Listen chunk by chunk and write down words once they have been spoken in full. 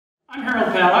I'm Harold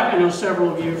Paddock. I know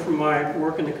several of you from my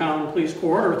work in the Common Pleas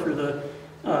Court or through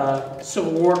the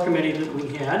Civil War Committee that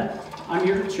we had. I'm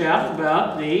here to chat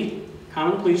about the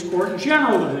Common Pleas Court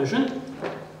General Division.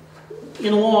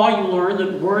 In law, you learn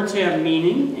that words have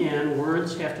meaning and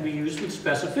words have to be used with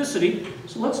specificity.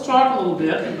 So let's talk a little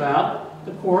bit about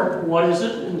the court. What is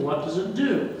it and what does it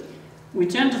do? We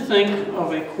tend to think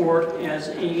of a court as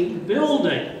a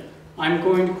building. I'm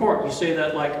going to court. You say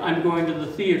that like I'm going to the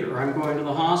theater or I'm going to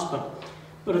the hospital.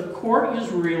 But a court is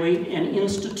really an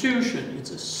institution. It's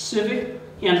a civic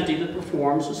entity that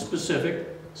performs a specific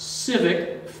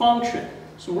civic function.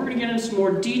 So we're going to get into some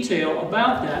more detail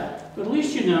about that, but at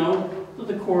least you know that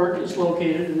the court is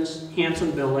located in this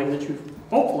handsome building that you've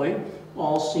hopefully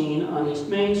all seen on East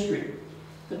Main Street.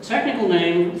 The technical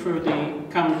name for the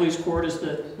Common Pleas Court is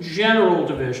the General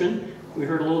Division. We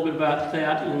heard a little bit about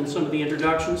that in some of the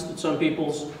introductions, that some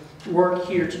people's work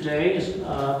here today is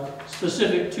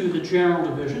specific to the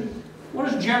General Division. What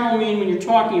does general mean when you're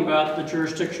talking about the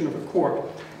jurisdiction of a court?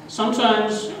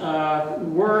 Sometimes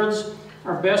words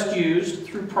are best used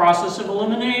through process of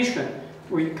elimination,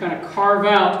 where you kind of carve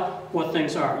out what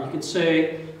things are. You can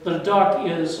say that a duck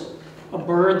is a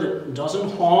bird that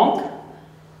doesn't honk,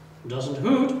 doesn't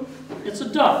hoot. It's a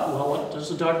duck. Well, what does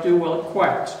a duck do? Well, it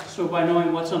quacks. So by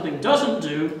knowing what something doesn't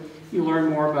do, you learn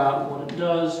more about what it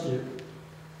does do.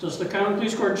 Does the Common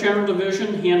Pleas Court General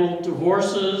Division handle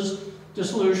divorces,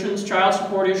 dissolutions, child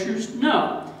support issues?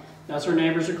 No. That's our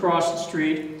neighbors across the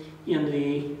street in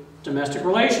the Domestic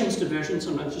Relations Division,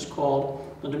 sometimes just called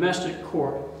the Domestic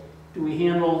Court. Do we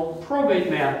handle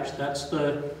probate matters? That's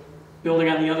the building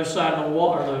on the other side of the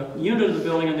wall, or the unit of the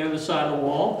building on the other side of the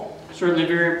wall. Certainly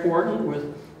very important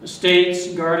with estates,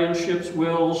 guardianships,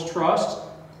 wills, trusts.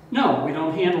 No, we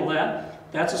don't handle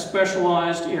that. That's a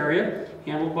specialized area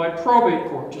handled by probate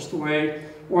court, just the way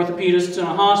orthopedists in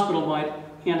a hospital might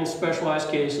handle specialized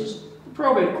cases. The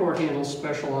probate court handles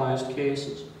specialized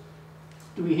cases.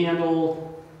 Do we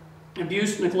handle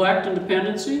abuse, neglect, and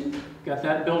dependency? Got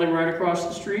that building right across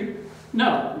the street?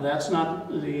 No, that's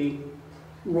not the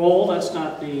role, that's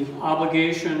not the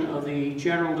obligation of the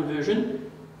General Division.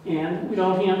 And we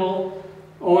don't handle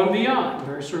OMVI,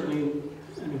 very certainly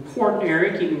an important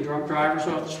area, keeping drunk drivers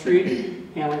off the street,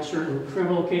 handling certain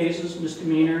criminal cases,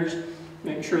 misdemeanors,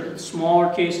 making sure that the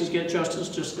smaller cases get justice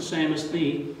just the same as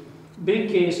the big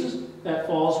cases. That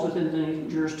falls within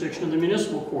the jurisdiction of the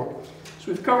municipal court.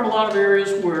 So we've covered a lot of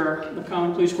areas where the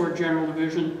Common Pleas Court General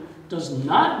Division does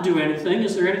not do anything.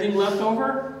 Is there anything left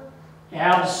over?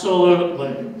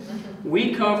 Absolutely.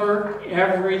 We cover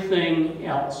everything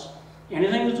else.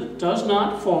 Anything that does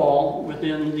not fall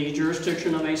within the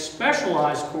jurisdiction of a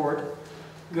specialized court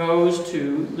goes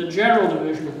to the General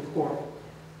Division of the court.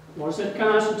 What does it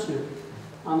constitute?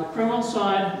 On the criminal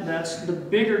side, that's the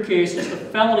bigger cases, the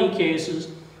felony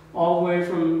cases, all the way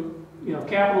from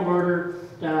capital murder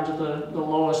down to the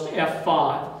lowest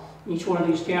F5. Each one of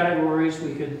these categories,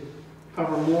 we could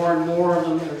cover more and more of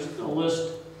them. There's a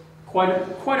list quite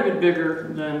a bit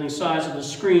bigger than the size of the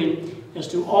screen as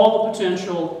to all the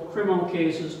potential criminal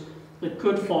cases that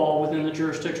could fall within the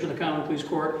jurisdiction of the Common Pleas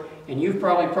Court, and you've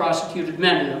probably prosecuted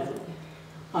many of them.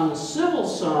 On the civil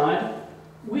side,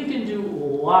 we can do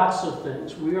lots of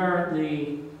things. We are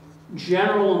the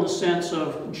general in the sense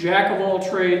of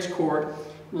jack-of-all-trades court,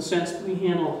 in the sense that we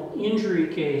handle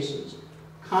injury cases,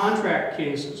 contract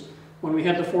cases. When we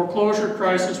had the foreclosure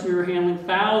crisis, we were handling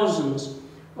thousands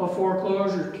of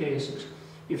foreclosure cases.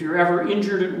 If you're ever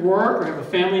injured at work or have a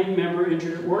family member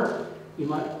injured at work, you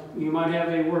might have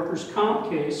a workers' comp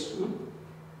case.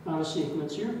 Not a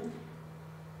sequence here.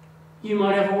 You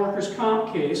might have a workers'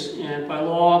 comp case, and by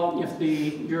law, if the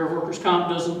Bureau of Workers' Comp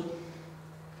doesn't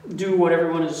do what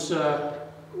everyone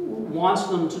wants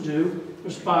them to do,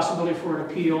 there's a possibility for an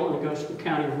appeal, and it goes to the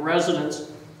county of residence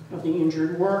of the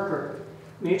injured worker.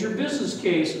 Major business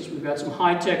cases. We've got some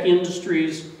high-tech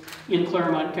industries in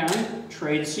Clermont County,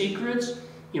 trade secrets,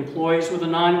 employees with a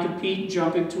non-compete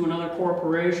jumping to another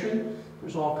corporation.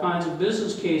 There's all kinds of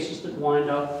business cases that wind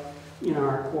up in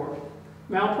our court.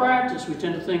 Malpractice, we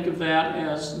tend to think of that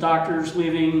as doctors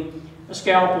leaving a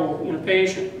scalpel in a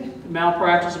patient.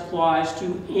 Malpractice applies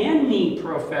to any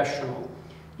professional.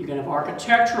 You can have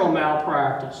architectural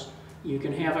malpractice. You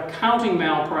can have accounting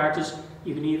malpractice.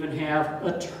 You can even have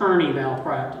attorney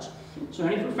malpractice. So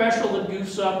any professional that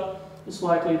goofs up, it's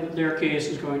likely that their case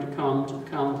is going to come to the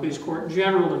Common Pleas Court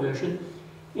General Division.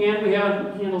 And we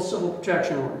handle civil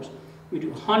protection orders. We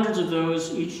do hundreds of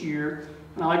those each year,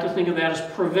 and I like to think of that as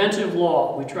preventive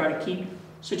law. We try to keep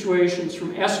situations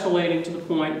from escalating to the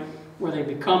point where they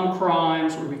become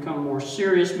crimes or become more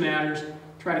serious matters,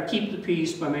 try to keep the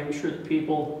peace by making sure that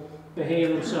people behave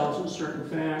themselves in a certain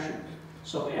fashion.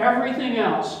 So everything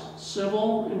else,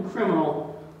 civil and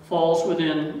criminal, falls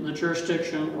within the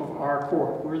jurisdiction of our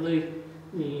court. We're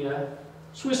the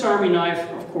Swiss Army knife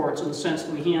of courts in the sense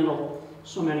that we handle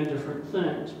so many different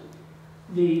things.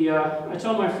 I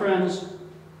tell my friends,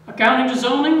 accounting to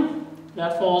zoning,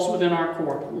 that falls within our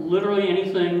court. Literally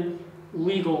anything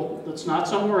legal that's not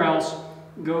somewhere else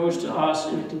goes to us,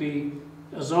 and it could be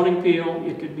a zoning appeal,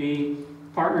 it could be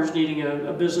partners needing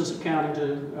a business accounting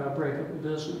to break up a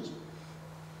business.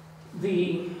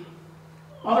 The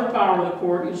other power of the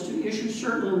court is to issue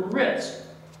certain writs,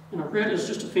 and a writ is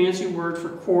just a fancy word for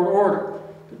court order.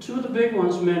 The two of the big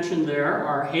ones mentioned there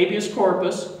are habeas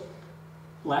corpus,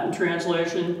 Latin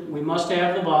translation, we must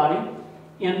have the body,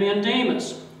 and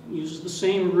mandamus, uses the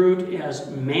same root as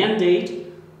mandate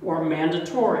or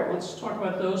mandatory. Let's talk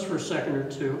about those for a second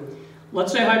or two.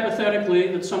 Let's say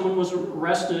hypothetically that someone was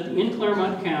arrested in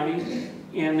Clermont County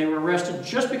and they were arrested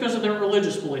just because of their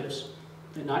religious beliefs.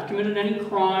 They had not committed any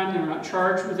crime, they were not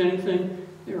charged with anything,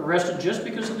 they were arrested just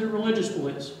because of their religious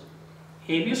beliefs.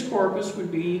 Habeas corpus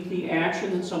would be the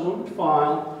action that someone would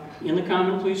file in the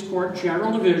Common Pleas Court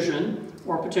General Division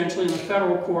or potentially in the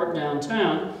federal court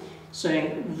downtown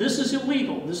saying this is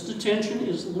illegal, this detention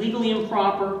is legally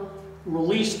improper,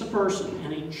 release the person.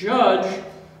 And a judge,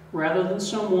 rather than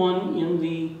someone in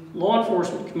the law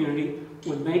enforcement community,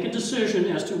 would make a decision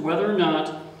as to whether or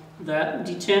not that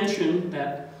detention,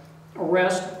 that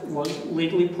arrest, was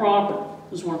legally proper.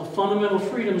 This is one of the fundamental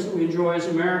freedoms that we enjoy as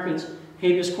Americans.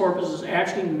 Habeas corpus is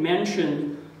actually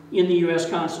mentioned in the U.S.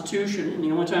 Constitution, and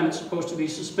the only time it's supposed to be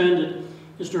suspended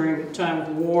is during a time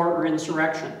of war or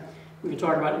insurrection. We can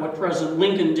talk about what President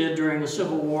Lincoln did during the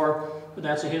Civil War, but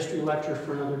that's a history lecture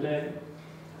for another day.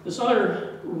 This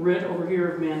other writ over here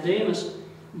of mandamus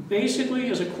basically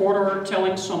is a court order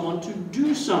telling someone to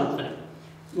do something.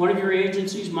 One of your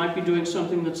agencies might be doing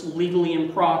something that's legally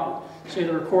improper. Say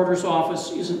the recorder's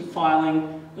office isn't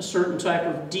filing a certain type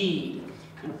of deed,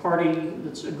 and a party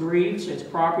that's aggrieved, say it's a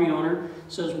property owner,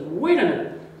 says, wait a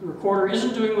minute, the recorder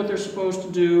isn't doing what they're supposed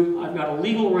to do, I've got a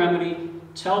legal remedy,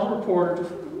 tell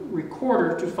the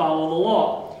recorder to follow the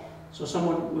law. So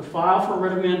someone would file for a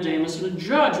writ of mandamus, and a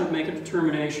judge would make a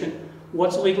determination,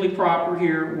 what's legally proper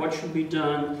here, what should be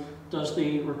done, does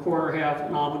the recorder have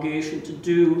an obligation to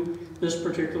do this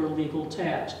particular legal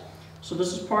task. So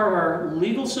this is part of our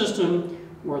legal system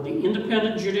where the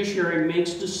independent judiciary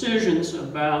makes decisions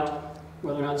about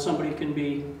whether or not somebody can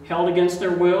be held against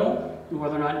their will, and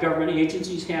whether or not government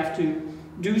agencies have to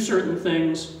do certain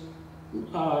things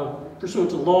pursuant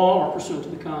to law or pursuant to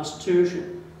the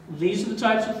Constitution. These are the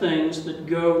types of things that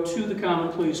go to the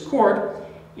Common Pleas Court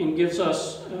and gives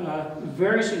us a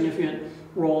very significant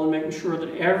role in making sure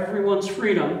that everyone's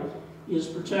freedom is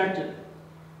protected.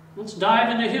 Let's dive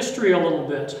into history a little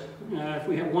bit. If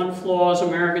we have one flaw as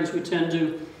Americans, we tend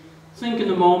to think in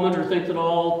the moment or think that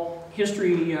all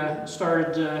history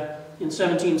started in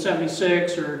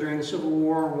 1776 or during the Civil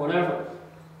War or whatever.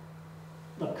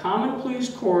 The Common Pleas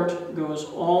Court goes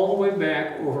all the way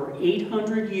back over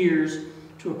 800 years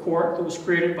to a court that was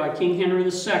created by King Henry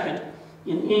II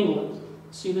in England.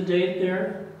 See the date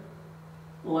there?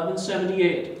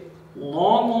 1178.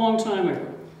 Long, long time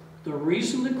ago. The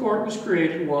reason the court was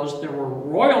created was there were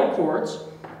royal courts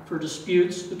for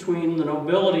disputes between the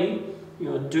nobility. You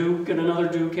know, a duke and another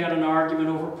duke had an argument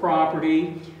over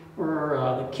property,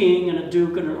 or the king and a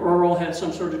duke and an earl had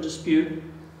some sort of dispute.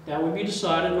 That would be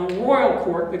decided in a royal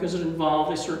court because it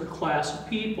involved a certain class of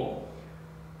people.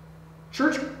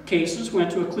 Church cases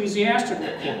went to ecclesiastical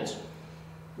courts.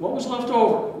 What was left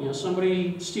over? You know,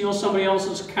 somebody steals somebody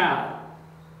else's cow.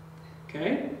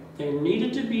 Okay? There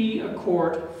needed to be a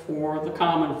court for the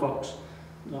common folks,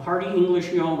 the hardy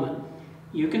English yeomen.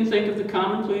 You can think of the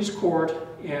Common Pleas Court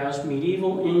as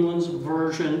medieval England's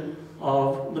version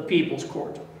of the People's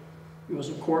Court. It was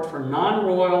a court for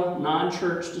non-royal,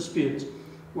 non-church disputes,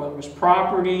 whether it was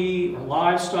property or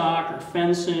livestock or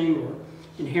fencing or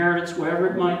inheritance, whatever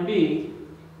it might be.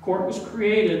 The court was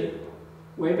created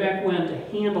way back when to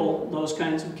handle those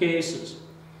kinds of cases.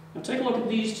 Now take a look at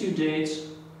these two dates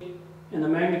in the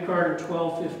Magna Carta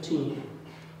 1215.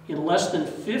 In less than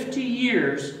 50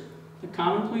 years, the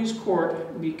Common Pleas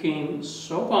Court became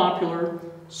so popular,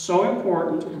 so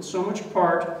important, and so much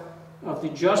part of the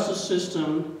justice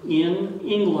system in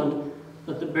England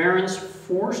that the barons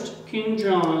forced King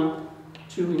John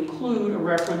to include a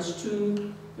reference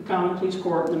to the Common Pleas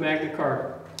Court in the Magna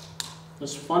Carta.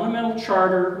 This fundamental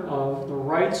charter of the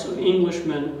rights of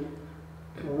Englishmen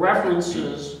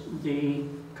references the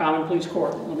Common Pleas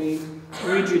Court. Let me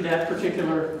read you that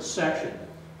particular section.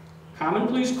 Common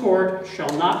Pleas Court shall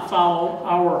not follow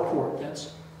our court.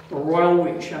 That's the royal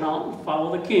we shall not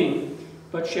follow the king,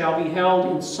 but shall be held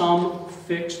in some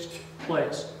fixed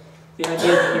place. The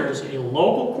idea that there is a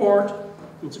local court,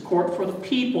 it's a court for the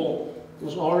people,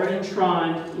 was already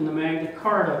enshrined in the Magna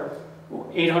Carta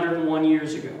 801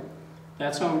 years ago.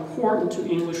 That's how important to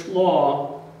English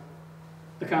law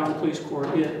the Common Pleas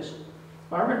Court is.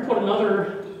 If I were to put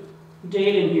another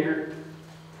date in here,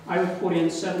 I would put in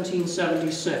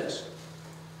 1776.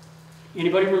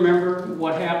 Anybody remember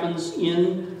what happens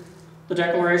in the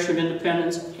Declaration of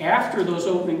Independence after those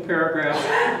opening paragraphs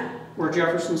where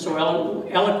Jefferson so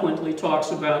eloquently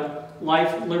talks about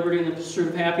life, liberty, and the pursuit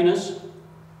of happiness?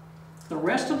 The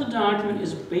rest of the document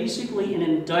is basically an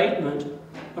indictment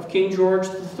of King George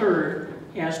III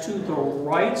as to the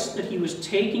rights that he was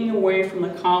taking away from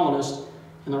the colonists,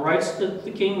 and the rights that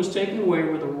the king was taking away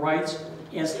were the rights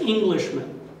as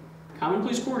Englishmen. Common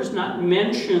Pleas Court is not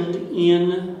mentioned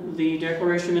in the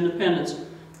Declaration of Independence,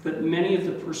 but many of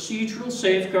the procedural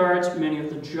safeguards, many of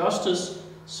the justice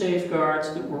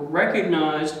safeguards that were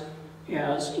recognized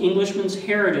as Englishmen's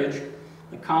heritage,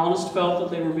 the colonists felt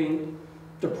that they were being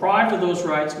deprived of those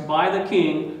rights by the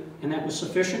king, and that was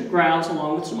sufficient grounds,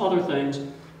 along with some other things,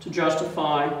 to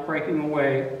justify breaking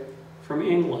away from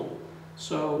England.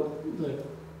 So the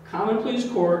Common Pleas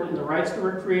Court and the rights that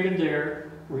were created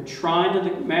there were enshrined in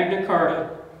the Magna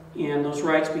Carta, and those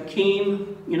rights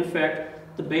became, in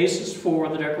effect, the basis for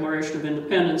the Declaration of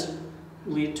Independence,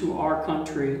 lead to our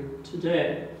country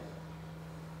today.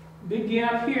 Big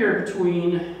gap here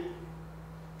between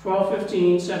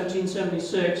 1215,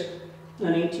 1776,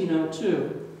 and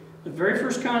 1802. The very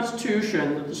first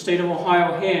Constitution that the state of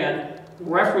Ohio had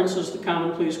references the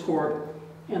Common Pleas Court,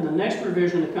 and the next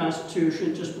revision of the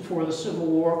Constitution, just before the Civil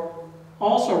War,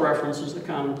 also references the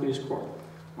Common Pleas Court.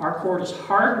 Our court is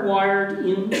hardwired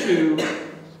into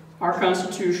our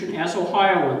Constitution as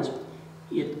Ohioans.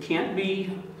 It can't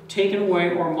be taken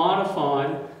away or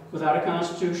modified without a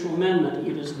constitutional amendment.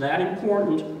 It is that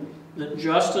important that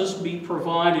justice be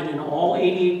provided in all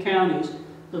 88 counties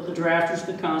that the drafters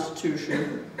of the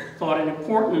Constitution thought it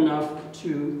important enough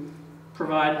to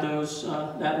provide those,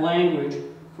 that language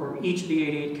for each of the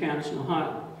 88 counties in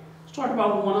Ohio. Let's talk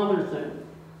about one other thing.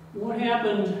 What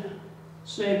happened,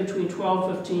 say, between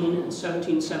 1215 and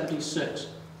 1776?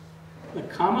 The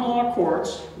common law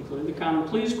courts, including the Common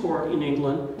Pleas Court in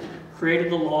England,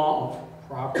 created the law of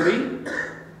property,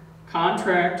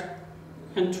 contract,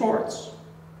 and torts.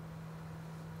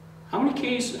 How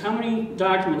many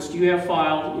documents do you have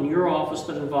filed in your office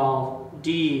that involve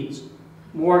deeds,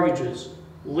 mortgages,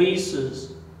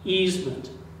 leases, easement?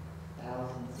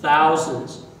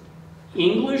 Thousands.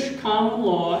 English common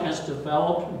law, as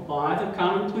developed by the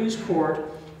Common Pleas Court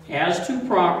as to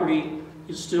property,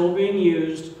 is still being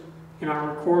used in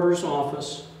our recorder's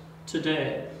office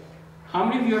today. How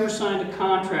many of you ever signed a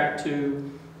contract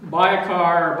to buy a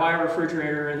car or buy a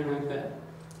refrigerator or anything like that?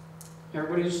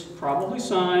 Everybody's probably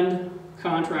signed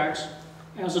contracts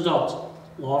as adults.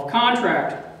 Law of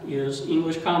contract is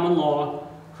English common law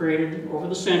created over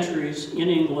the centuries in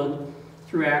England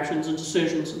through actions and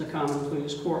decisions of the Common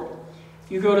Pleas Court.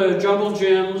 If you go to Jungle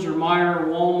Gyms or Meijer or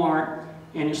Walmart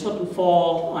and you slip and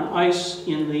fall on ice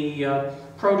in the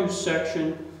produce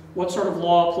section, what sort of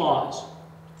law applies?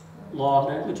 Law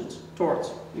of negligence.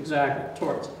 Torts. Exactly.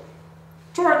 Torts.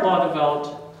 Tort law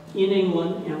developed in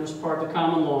England and was part of the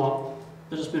common law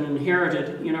that has been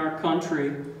inherited in our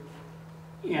country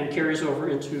and carries over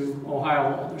into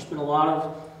Ohio law. There's been a lot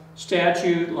of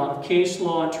statute, a lot of case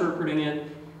law interpreting it.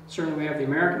 Certainly we have the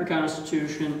American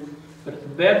Constitution, but at the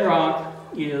bedrock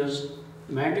is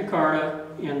the Magna Carta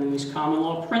and these common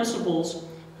law principles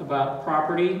about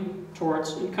property,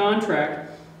 torts, and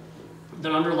contract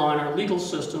that underline our legal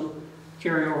system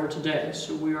carry over today.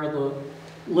 So we are the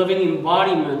living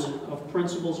embodiment of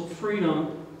principles of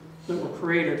freedom that were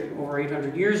created over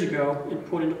 800 years ago and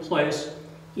put into place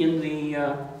in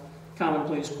the Common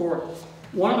Pleas Court.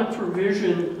 One other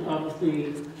provision of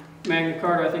the Magna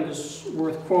Carta I think is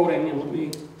worth quoting, and let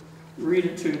me read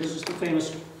it to you. This is the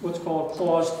famous, what's called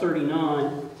Clause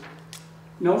 39.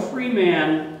 No free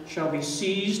man shall be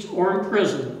seized or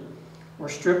imprisoned, or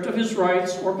stripped of his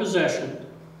rights or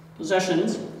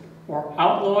possessions, or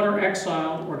outlawed or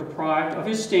exiled, or deprived of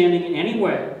his standing in any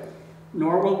way,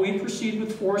 nor will we proceed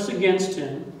with force against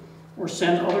him, or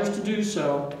send others to do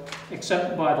so,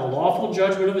 except by the lawful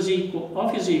judgment of his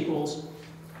equals,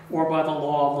 or by the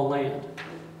law of the land.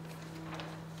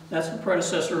 That's the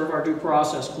predecessor of our Due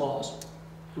Process Clause.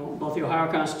 Both the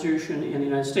Ohio Constitution and the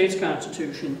United States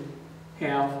Constitution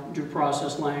have due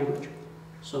process language.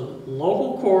 So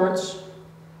local courts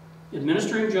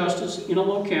administering justice in a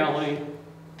locality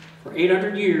for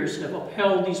 800 years have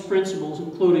upheld these principles,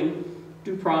 including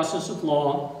due process of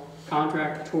law,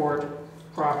 contract, tort,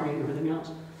 property, and everything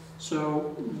else.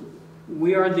 So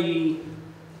we are the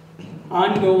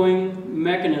ongoing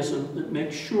mechanism that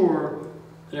makes sure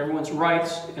that everyone's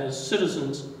rights as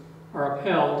citizens are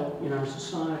upheld in our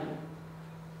society.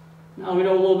 Now we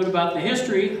know a little bit about the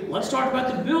history. Let's talk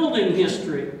about the building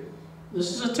history.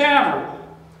 This is a tavern,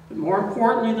 but more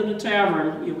importantly than a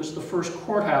tavern, it was the first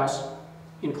courthouse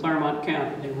in Clermont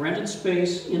County. They rented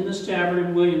space in this tavern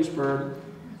in Williamsburg,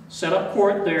 set up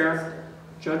court there,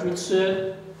 judge would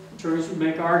sit, attorneys would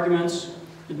make arguments.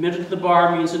 Admitted to the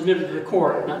bar means admitted to the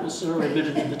court, not necessarily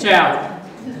admitted to the tavern.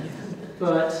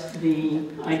 But the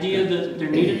idea that there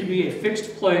needed to be a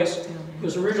fixed place,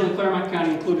 because originally Clermont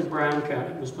County included Brown County.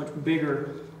 It was much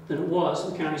bigger than it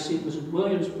was. The county seat was in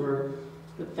Williamsburg,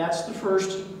 but that's the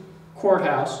first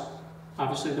courthouse.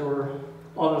 Obviously there were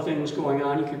other things going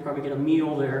on. You could probably get a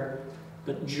meal there.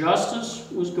 But justice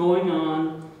was going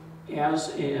on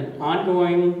as an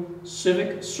ongoing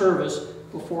civic service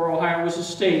before Ohio was a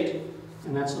state,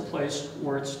 and that's the place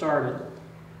where it started.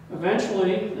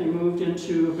 Eventually, they moved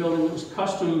into a building that was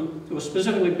custom, it was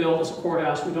specifically built as a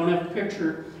courthouse. We don't have a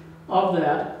picture of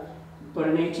that, but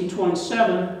in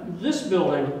 1827, this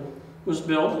building was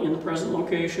built in the present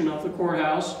location of the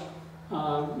courthouse,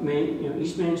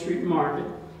 East Main Street and Market,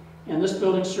 and this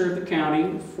building served the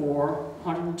county for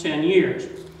 110 years.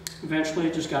 Eventually,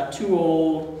 it just got too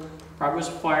old, probably was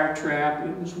a fire trap,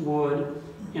 it was wood,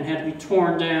 and had to be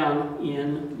torn down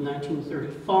in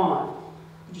 1935.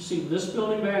 Did you see this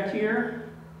building back here?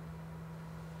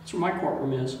 That's where my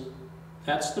courtroom is.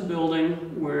 That's the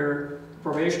building where the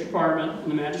probation department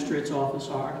and the magistrate's office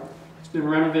are. It's been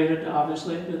renovated,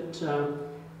 obviously, but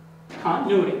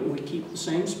continuity. We keep the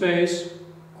same space.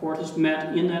 Court has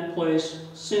met in that place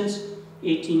since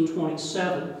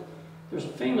 1827. There's a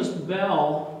famous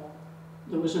bell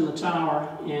that was in the tower,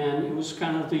 and it was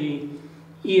kind of the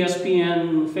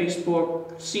ESPN,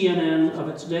 Facebook, CNN of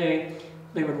its day.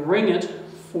 They would ring it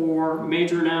for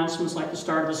major announcements like the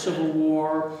start of the Civil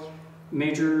War,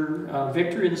 major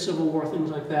victory in the Civil War, things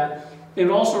like that. They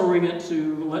would also ring it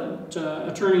to let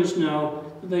attorneys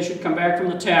know that they should come back from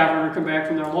the tavern or come back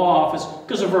from their law office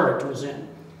because a verdict was in.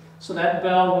 So that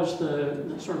bell was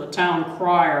the sort of the town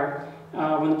crier.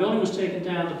 When the building was taken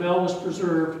down, the bell was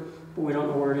preserved, but we don't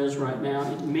know where it is right now.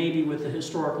 It may be with the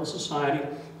Historical Society.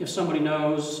 If somebody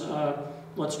knows,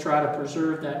 let's try to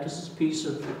preserve that because it's a piece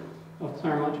of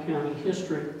Clermont County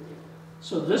history.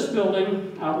 So this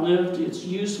building outlived its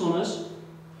usefulness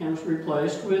and was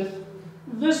replaced with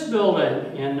this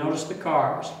building. And notice the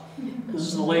cars. This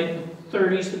is the late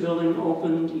 30s. The building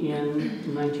opened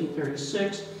in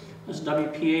 1936 as a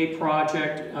WPA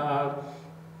project.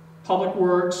 Public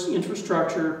works,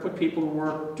 infrastructure, put people to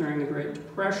work during the Great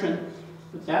Depression.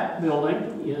 But that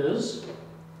building is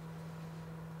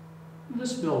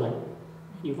this building.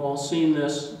 You've all seen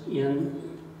this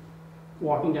in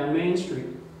walking down Main Street.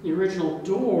 The original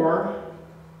door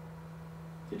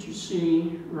that you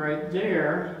see right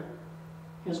there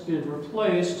has been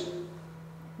replaced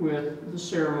with the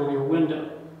ceremonial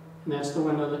window. And that's the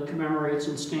window that commemorates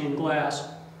in stained glass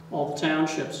all the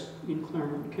townships in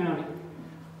Clermont County.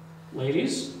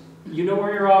 Ladies, you know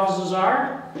where your offices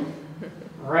are?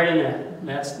 Right in there.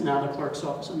 That's now the clerk's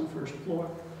office on the first floor.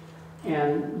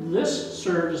 And this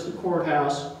served as the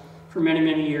courthouse for many,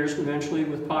 many years. Eventually,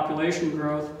 with population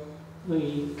growth,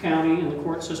 the county and the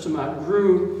court system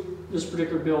outgrew this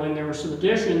particular building. There were some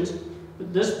additions,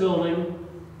 but this building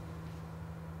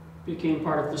became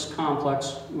part of this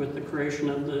complex with the creation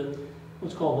of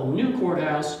what's called the new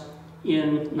courthouse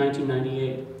in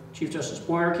 1998. Chief Justice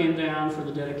Boyer came down for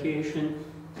the dedication.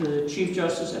 The Chief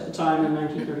Justice at the time in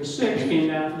 1936 came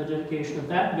down for the dedication of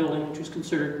that building, which was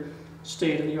considered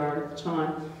state-of-the-art at the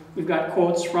time. We've got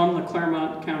quotes from the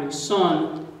Clermont County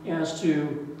Sun as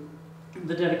to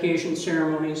the dedication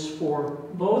ceremonies for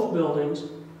both buildings,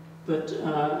 but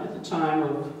at the time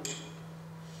of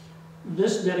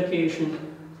this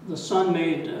dedication, the Sun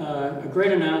made a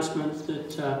great announcement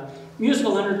that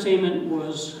musical entertainment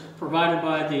was provided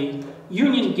by the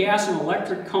Union Gas and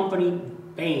Electric Company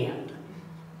Band.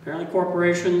 Apparently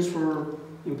corporations for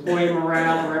employee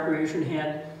morale and recreation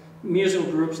had musical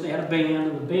groups. They had a band,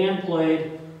 and the band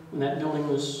played when that building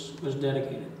was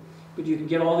dedicated. But you can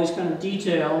get all these kind of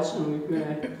details, and we're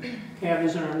going to have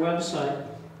these on our website.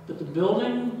 But the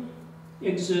building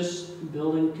exists, the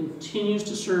building continues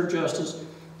to serve justice,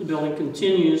 the building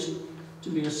continues to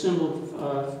be a symbol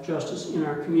of justice in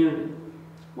our community.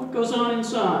 What goes on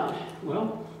inside?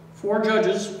 Well, 4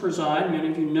 judges preside. Many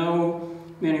of you know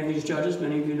many of these judges,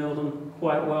 many of you know them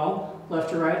quite well. left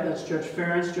to right, that's Judge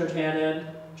Ferentz, Judge Haddad,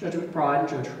 Judge McBride, and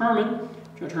Judge Herman.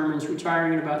 Judge Herman's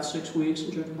retiring in about 6 weeks,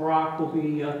 and Judge Brock will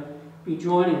be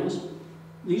joining us.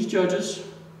 These judges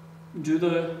do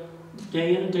the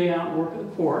day in and day out work of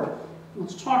the court.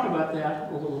 Let's talk about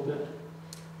that a little bit.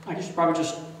 I should probably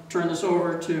just turn this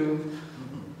over to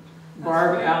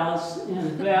Barb, Alice,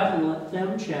 and Beth and let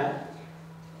them chat.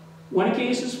 When a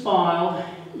case is filed,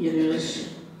 it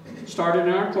is started in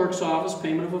our clerk's office,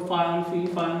 payment of a filing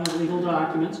fee, filing of legal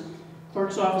documents.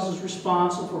 Clerk's office is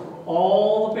responsible for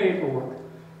all the paperwork,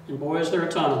 and boy is there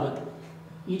a ton of it.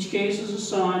 Each case is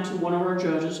assigned to one of our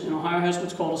judges, and Ohio has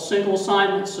what's called a single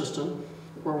assignment system,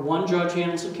 where one judge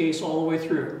handles the case all the way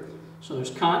through. So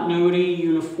there's continuity,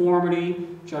 uniformity.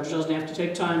 Judge doesn't have to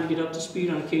take time to get up to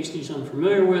speed on a case that he's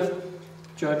unfamiliar with.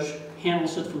 Judge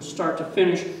handles it from start to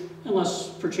finish, unless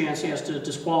perchance he has to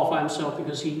disqualify himself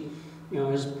because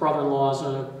his brother-in-law is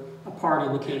a party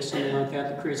in the case, something like that,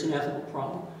 that creates an ethical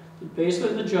problem. But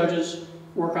basically, the judges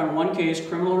work on one case,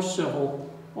 criminal or civil,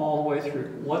 all the way through.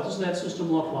 What does that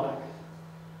system look like?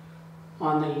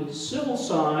 On the civil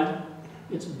side,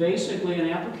 it's basically an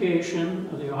application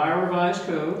of the Ohio Revised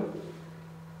Code,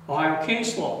 Ohio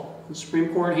case law. The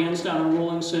Supreme Court hands down a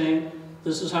ruling saying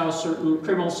this is how certain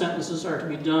criminal sentences are to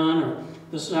be done, or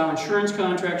this is how insurance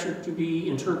contracts are to be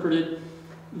interpreted.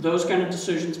 Those kind of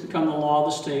decisions become the law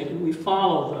of the state, and we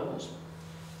follow those.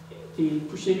 The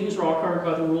proceedings are all covered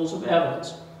by the rules of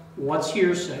evidence. What's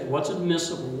hearsay? What's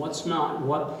admissible? What's not?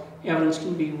 What evidence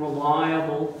can be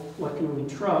reliable? What can we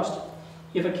trust?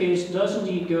 If a case does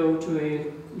indeed go to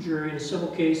a jury in a civil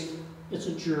case, it's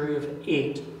a jury of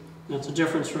 8. That's a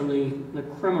difference from the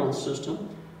criminal system.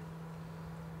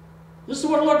 This is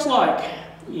what it looks like.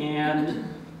 And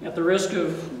at the risk of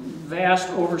vast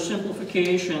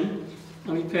oversimplification,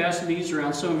 let me pass these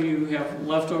around. Some of you have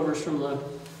leftovers from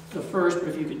the first, but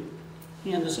if you could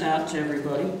hand this out to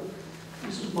everybody.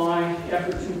 This is my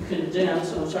effort to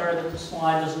condense. I'm sorry that the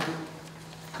slide doesn't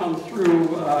come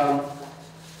through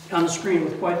on the screen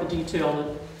with quite the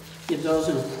detail that it does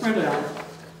in a printout.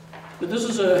 But this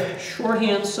is a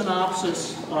shorthand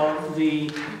synopsis of the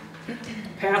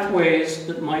pathways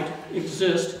that might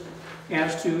exist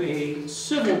as to a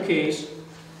civil case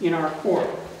in our court.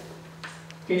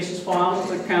 Case is filed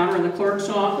with a counter in the clerk's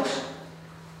office.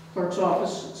 Clerk's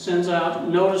office sends out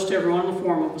notice to everyone in the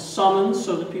form of a summons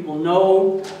so that people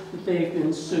know that they've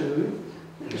been sued.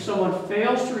 If someone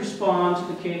fails to respond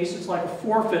to the case, it's like a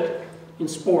forfeit in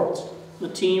sports. The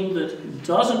team that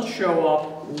doesn't show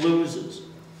up loses.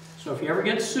 So if you ever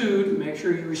get sued, make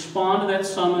sure you respond to that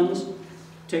summons,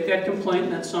 take that complaint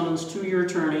and that summons to your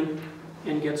attorney,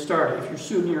 and get started. If you're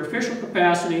sued in your official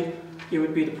capacity, it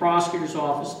would be the prosecutor's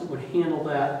office that would handle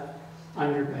that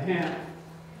on your behalf.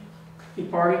 A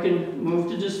party can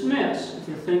move to dismiss if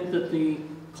you think that the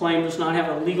claim does not have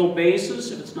a legal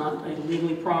basis, if it's not a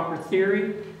legally proper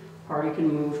theory, a party can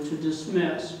move to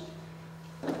dismiss.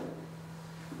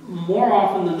 More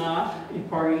often than not,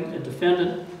 a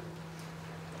defendant,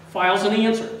 files an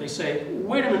answer. They say,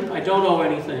 wait a minute, I don't owe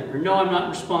anything, or no, I'm not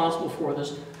responsible for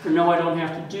this, or no, I don't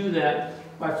have to do that.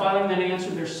 By filing that answer,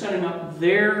 they're setting up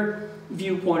their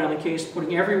viewpoint on the case,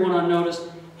 putting everyone on notice.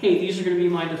 Hey, these are going to be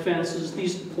my defenses,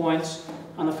 these are the points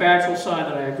on the factual side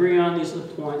that I agree on, these are the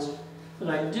points that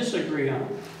I disagree on.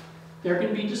 There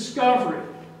can be discovery.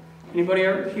 Anybody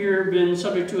here been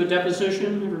subject to a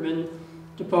deposition? Ever been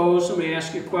deposed? Somebody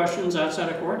asks you questions outside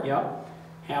of court? Yep.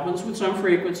 Happens with some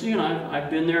frequency, and I've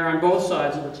been there on both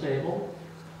sides of the table.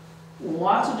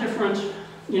 Lots of different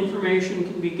information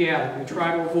can be gathered. We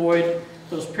try to avoid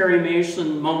those Perry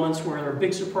Mason moments where they're a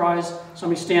big surprise,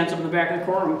 somebody stands up in the back of the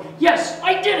courtroom, yes,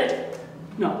 I did it!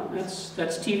 No, that's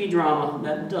TV drama.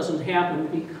 That doesn't happen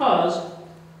because,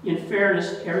 in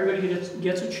fairness, everybody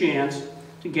gets a chance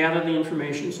to gather the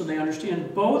information so they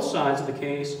understand both sides of the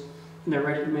case and they're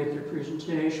ready to make their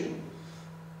presentation.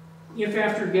 If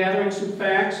after gathering some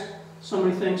facts,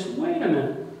 somebody thinks, wait a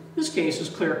minute, this case is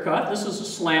clear-cut, this is a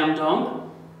slam dunk,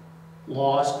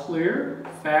 law is clear,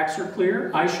 facts are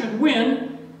clear, I should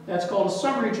win, that's called a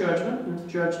summary judgment. If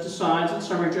the judge decides that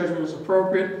summary judgment is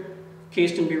appropriate, the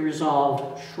case can be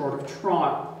resolved short of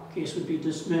trial. The case would be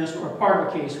dismissed, or a part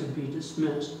of the case would be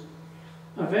dismissed.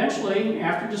 Eventually,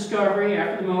 after discovery,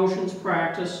 after the motions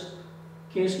practice,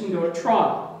 the case can go to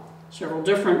trial. Several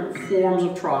different forms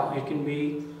of trial. It can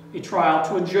be a trial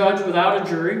to a judge without a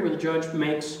jury, where the judge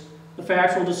makes the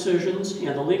factual decisions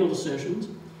and the legal decisions.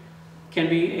 It can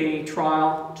be a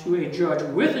trial to a judge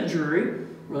with a jury,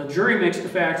 where the jury makes the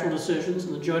factual decisions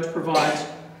and the judge provides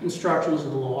instructions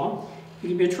of the law. It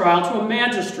can be a trial to a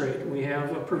magistrate. We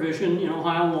have a provision in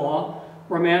Ohio law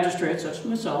where a magistrate, such as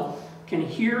myself, can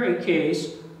hear a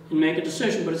case and make a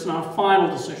decision, but it's not a final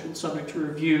decision. It's subject to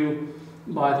review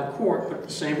by the court, but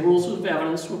the same rules of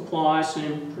evidence would apply,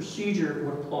 same procedure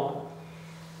would apply.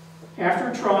 After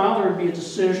a trial, there would be a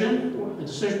decision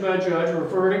by a judge or a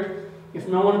verdict. If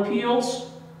no one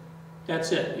appeals,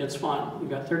 that's it, it's final. You've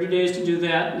got 30 days to do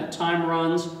that, and that time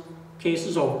runs, case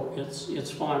is over,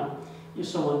 it's final. If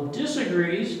someone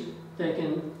disagrees, they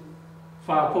can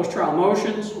file post-trial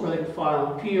motions, or they can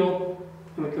file an appeal,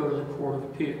 and we go to the Court of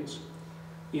Appeals.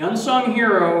 The unsung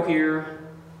hero here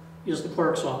is the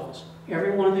clerk's office.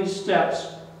 Every one of these steps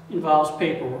involves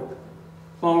paperwork.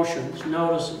 Motions,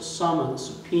 notices, summons,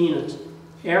 subpoenas.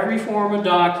 Every form of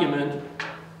document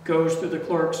goes through the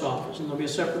clerk's office, and there'll be a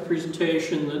separate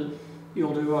presentation that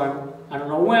you'll do, I don't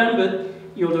know when, but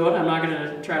you'll do it. I'm not going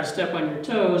to try to step on your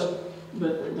toes,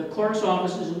 but the clerk's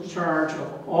office is in charge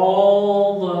of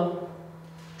all the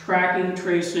tracking,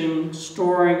 tracing,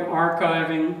 storing,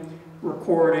 archiving,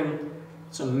 recording.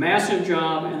 It's a massive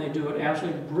job, and they do it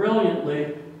absolutely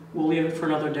brilliantly. We'll leave it for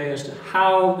another day as to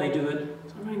how they do it.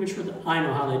 I'm not even sure that I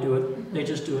know how they do it. They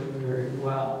just do it very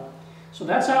well. So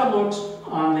that's how it looks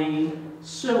on the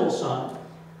civil side.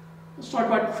 Let's talk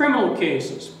about criminal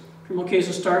cases. Criminal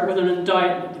cases start with an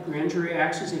indictment. The grand jury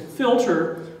acts as a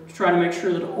filter to try to make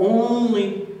sure that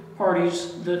only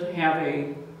parties that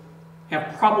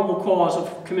have probable cause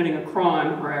of committing a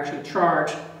crime are actually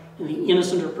charged, and the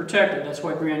innocent are protected. That's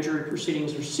why grand jury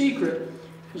proceedings are secret,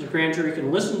 because a grand jury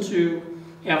can listen to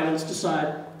evidence,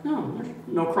 decide, no, there's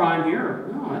no crime here,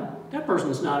 no, that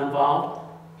person's not involved,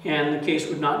 and the case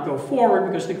would not go forward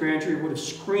because the grand jury would have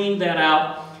screened that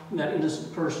out, and that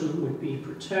innocent person would be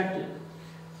protected.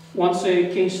 Once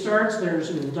a case starts, there's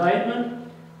an indictment.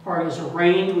 Parties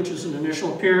arraigned, which is an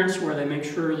initial appearance where they make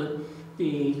sure that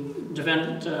the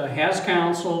defendant has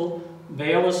counsel,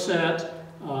 bail is set,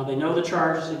 they know the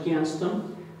charges against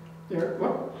them. There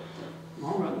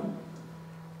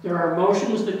are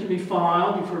motions that can be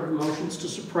filed. You've heard of motions to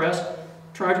suppress.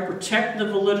 Try to protect the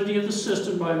validity of the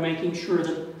system by making sure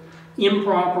that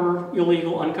improper,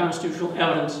 illegal, unconstitutional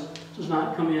evidence does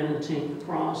not come in and taint the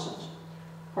process.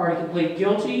 Party can plead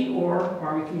guilty, or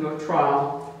party can go to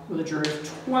trial with a jury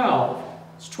of 12.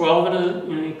 It's 12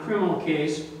 in a criminal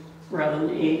case rather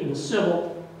than 8 in a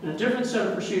civil, and a different set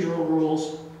of procedural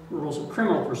rules, the rules of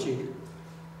criminal procedure.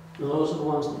 And those are the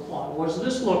ones that apply. What does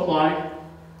this look like? A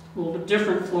little bit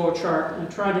different flow chart. I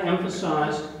tried to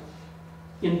emphasize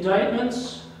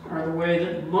indictments are the way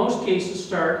that most cases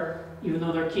start, even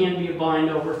though there can be a bind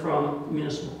over from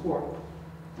municipal court.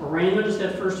 Arraignment is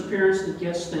that first appearance that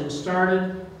gets things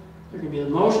started. There can be the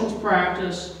motions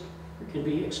practice. There can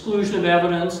be exclusion of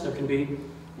evidence. There can be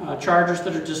charges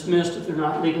that are dismissed if they're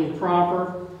not legally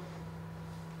proper.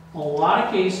 A lot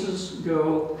of cases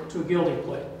go to a guilty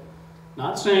plea.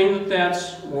 Not saying that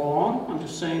that's wrong, I'm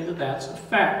just saying that that's a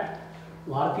fact. A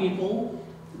lot of people,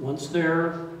 once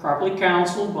they're properly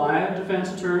counseled by a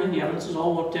defense attorney and the evidence is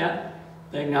all looked at,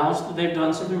 they acknowledge that they've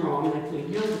done something wrong and they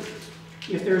plead guilty.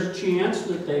 If there's a chance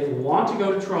that they want to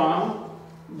go to trial,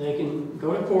 they can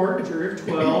go to court, a jury of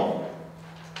 12,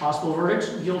 possible verdicts,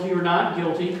 guilty or not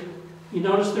guilty. You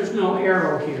notice there's no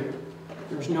arrow here.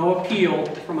 There's no appeal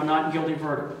from a not guilty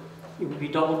verdict. It would be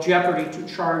double jeopardy to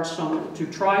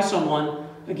try someone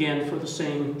again for the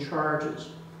same charges.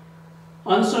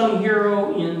 Unsung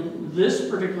hero in this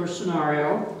particular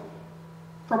scenario,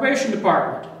 probation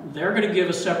department. They're going to give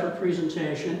a separate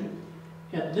presentation.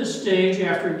 At this stage,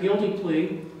 after a guilty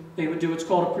plea, they would do what's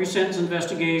called a pre-sentence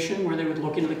investigation, where they would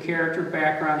look into the character,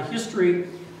 background, history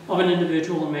of an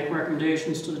individual and make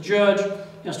recommendations to the judge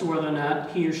as to whether or not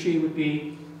he or she would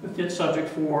be a fit subject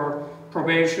for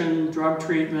probation, drug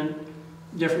treatment,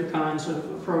 different kinds of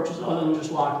approaches other than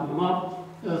just locking them up.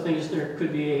 The other thing is there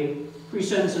could be a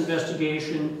pre-sentence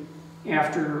investigation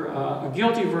after a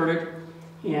guilty verdict,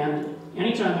 and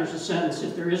anytime there's a sentence,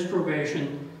 if there is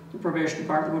probation, the probation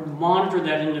department would monitor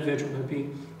that individual. There would be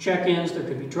check-ins, there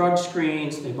could be drug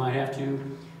screens, they might have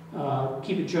to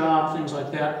keep a job, things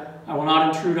like that. I will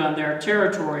not intrude on their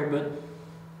territory,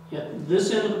 but at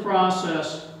this end of the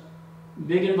process,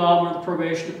 big involvement of the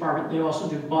probation department. They also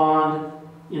do bond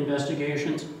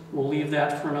investigations. We'll leave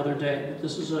that for another day. But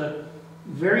this is a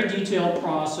very detailed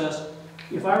process.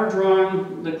 If I were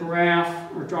drawing the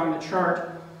graph or drawing the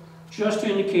chart just to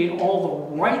indicate all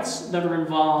the rights that are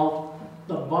involved,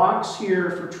 the box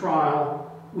here for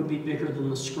trial would be bigger than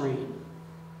the screen.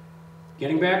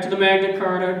 Getting back to the Magna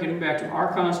Carta, getting back to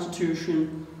our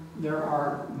Constitution, there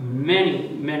are many,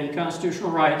 many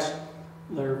constitutional rights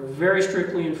that are very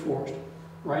strictly enforced.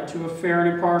 Right to a fair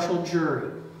and impartial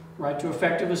jury, right to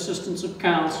effective assistance of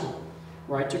counsel,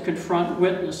 right to confront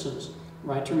witnesses,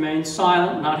 right to remain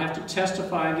silent and not have to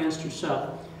testify against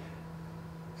yourself,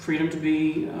 freedom to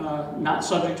be not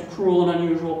subject to cruel and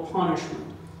unusual punishment,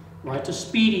 right to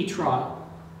speedy trial.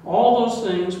 All those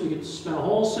things, we could spend a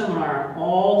whole seminar on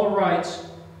all the rights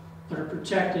that are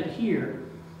protected here.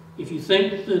 If you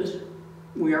think that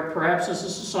we are perhaps as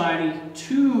a society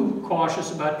too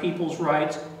cautious about people's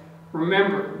rights,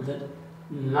 remember that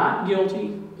not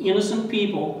guilty, innocent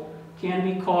people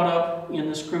can be caught up in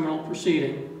this criminal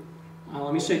proceeding.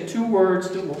 Let me say two words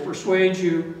that will persuade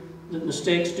you that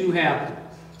mistakes do happen.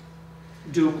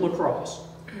 Duke lacrosse.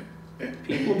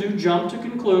 People do jump to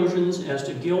conclusions as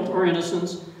to guilt or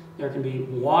innocence. There can be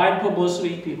wide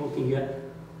publicity. People can get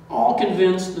all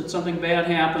convinced that something bad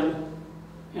happened,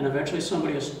 and eventually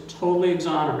somebody is totally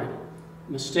exonerated.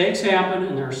 Mistakes happen,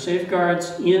 and there are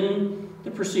safeguards in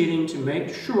the proceeding to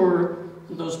make sure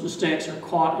that those mistakes are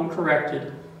caught and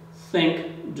corrected.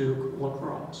 Think Duke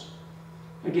lacrosse.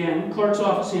 Again, clerk's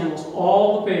office handles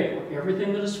all the paperwork.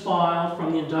 Everything that is filed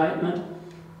from the indictment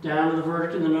down to the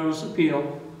verdict and the notice of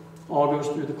appeal all goes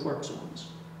through the clerk's office.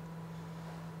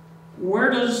 Where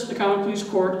does the Common Pleas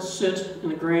Court sit in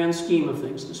the grand scheme of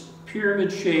things, this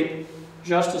pyramid-shaped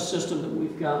justice system that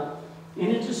we've got?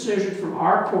 Any decision from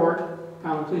our court,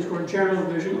 Common Pleas Court General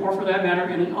Division, or for that matter,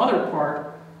 any other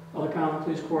part of the Common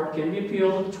Pleas Court can be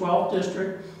appealed to the 12th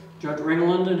District. Judge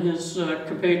Ringland and his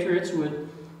compatriots would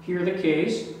hear the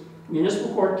case.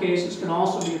 Municipal court cases can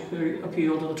also be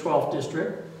appealed to the 12th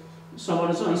District. If someone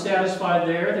is unsatisfied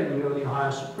there, they can go to the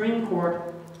Ohio Supreme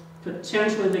Court.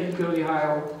 Potentially they could go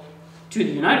to the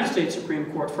United States Supreme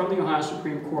Court from the Ohio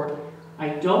Supreme Court. I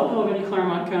don't know of any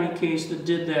Clermont County case that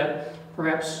did that.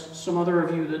 Perhaps some other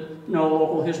of you that know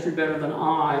local history better than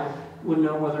I would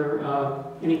know whether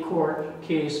any court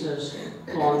case has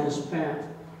gone this path.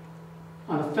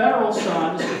 On the federal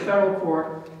side, this is the federal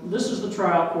court. This is the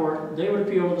trial court. They would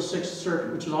appeal to the 6th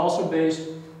Circuit, which is also based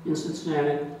in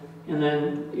Cincinnati, and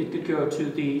then it could go to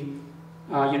the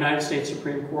United States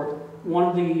Supreme Court. One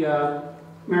of the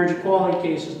marriage equality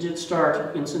cases did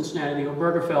start in Cincinnati. The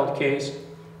Obergefell case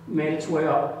made its way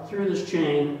up through this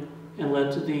chain and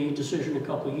led to the decision a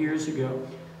couple of years ago.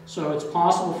 So it's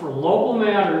possible for local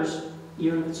matters,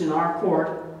 even if it's in our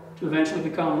court, to eventually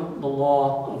become the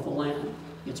law of the land.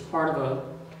 It's part of a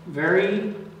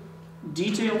very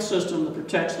detailed system that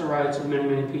protects the rights of many,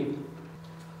 many people.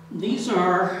 These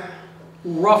are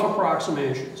rough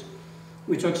approximations.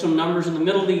 We took some numbers in the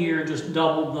middle of the year, just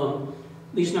doubled them.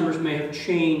 These numbers may have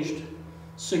changed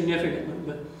significantly,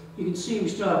 but you can see we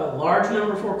still have a large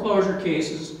number of foreclosure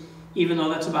cases, even though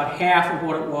that's about half of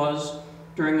what it was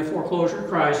during the foreclosure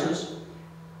crisis.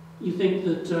 You think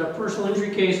that personal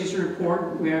injury cases are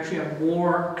important. We actually have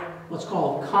more, let's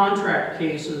call them contract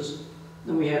cases,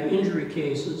 than we have injury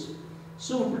cases.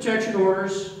 Civil protection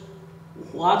orders,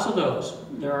 lots of those.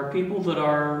 There are people that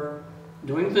are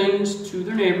doing things to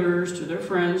their neighbors, to their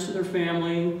friends, to their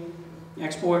family,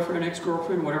 ex-boyfriend,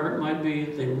 ex-girlfriend, whatever it might be,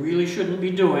 they really shouldn't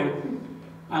be doing.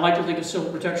 I like to think of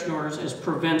civil protection orders as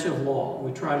preventive law.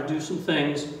 We try to do some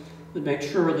things that make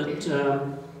sure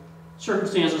that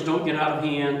circumstances don't get out of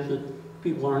hand, that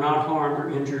people are not harmed or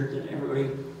injured, that everybody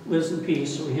lives in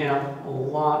peace. So we have a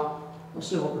lot of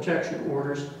civil protection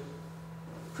orders.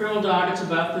 Criminal dockets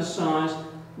about this size.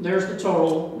 There's the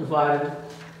total divided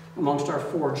amongst our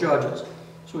 4 judges.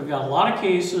 So we've got a lot of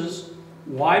cases,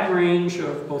 wide range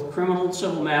of both criminal and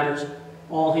civil matters,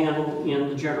 all handled in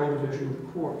the General Division of the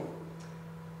Court.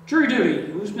 Jury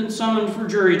duty. Who's been summoned for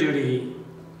jury duty?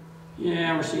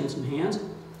 Yeah, we're seeing some hands.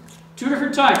 2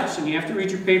 different types, and you have to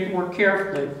read your paperwork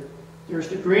carefully. There's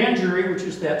the grand jury, which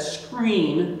is that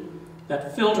screen,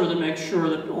 that filter that makes sure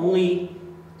that only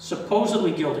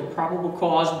supposedly guilty, probable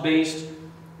cause-based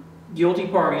guilty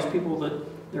parties, people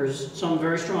that there's some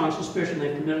very strong suspicion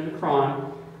they've committed a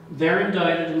crime, they're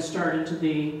indicted and start into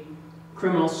the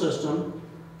criminal system.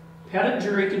 Petit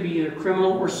jury can be either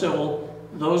criminal or civil.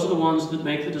 Those are the ones that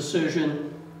make the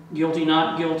decision, guilty,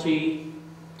 not guilty,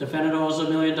 defendant owes $1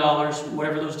 million,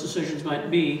 whatever those decisions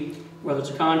might be, whether it's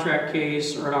a contract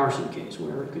case or an arson case,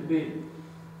 whatever it could be.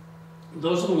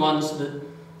 Those are the ones that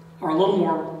are a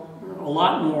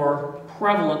lot more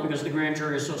prevalent because the grand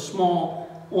jury is so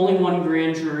small. Only one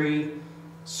grand jury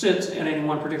sits at any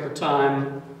one particular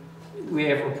time. We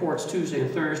have reports Tuesday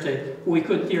and Thursday. We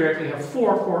could theoretically have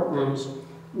 4 courtrooms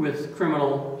with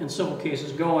criminal and civil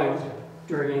cases going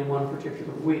during any one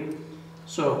particular week.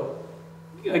 So,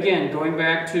 again, going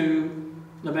back to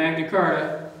the Magna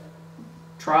Carta,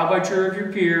 trial by jury of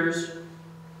your peers,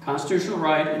 constitutional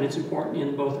right, and it's important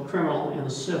in both the criminal and the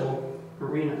civil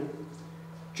arena.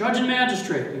 Judge and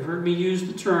magistrate, you've heard me use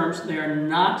the terms, they are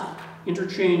not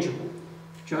interchangeable.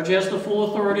 Judge has the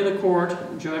full authority of the court.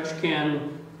 Judge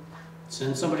can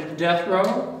send somebody to death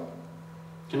row,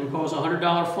 can impose a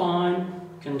 $100 fine,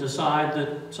 can decide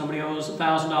that somebody owes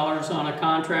 $1,000 on a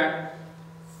contract.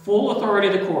 Full authority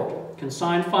of the court, can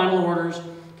sign final orders,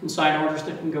 can sign orders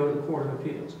that can go to the Court of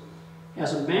Appeals.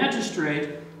 As a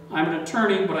magistrate, I'm an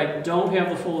attorney, but I don't have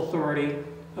the full authority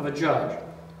of a judge.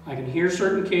 I can hear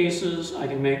certain cases, I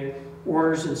can make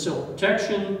orders in civil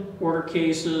protection, order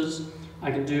cases,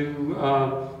 I can do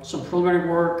some preliminary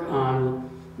work on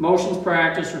motions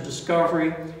practice or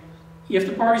discovery. If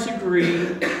the parties agree,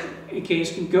 a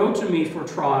case can go to me for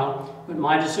trial, but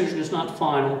my decision is not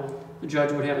final. The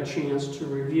judge would have a chance to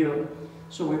review it.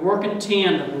 So we work in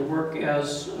tandem. We work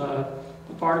as a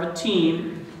part of a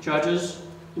team, judges,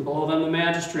 and below them the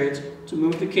magistrates, to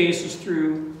move the cases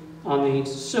through on the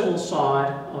civil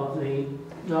side of the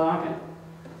docket.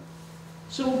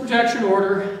 Civil protection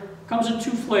order comes in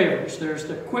two flavors. There's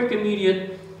the quick,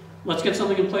 immediate, let's get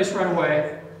something in place right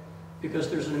away because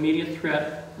there's an immediate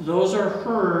threat. Those are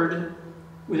heard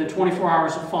within 24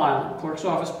 hours of filing. The clerk's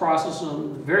office processes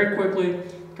them very quickly,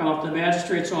 come up to the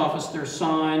magistrate's office, they're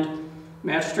signed,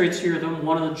 magistrates hear them,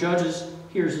 one of the judges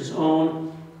hears his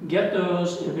own. Get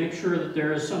those and make sure that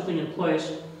there is something in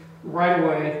place right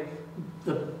away.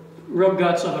 The real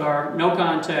guts of it are no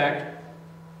contact,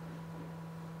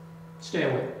 stay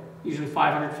away. Usually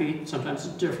 500 feet, sometimes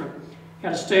it's different.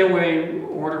 Had a stay away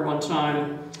order one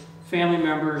time. Family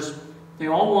members, they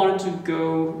all wanted to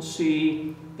go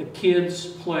see the kids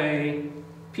play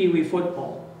pee-wee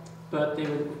football, but they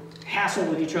would hassle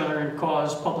with each other and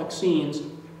cause public scenes.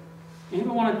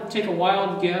 Anyone want to take a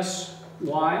wild guess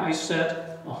why I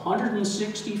set a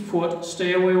 160-foot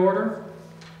stay-away order?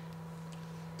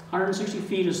 160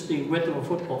 feet is the width of a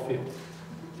football field.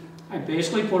 I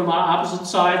basically put them on opposite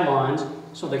sidelines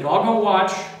so they could all go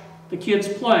watch the kids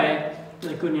play, but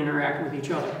they couldn't interact with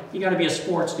each other. You got to be a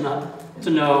sports nut to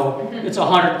know it's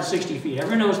 160 feet.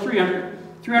 Everyone knows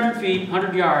 300 feet,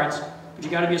 100 yards, but you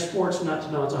got to be a sports nut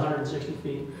to know it's 160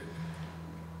 feet.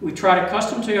 We try to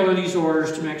custom tailor these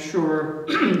orders to make sure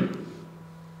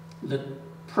that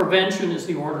prevention is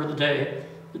the order of the day,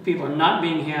 that people are not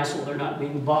being hassled, they're not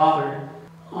being bothered.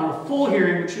 On a full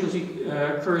hearing, which usually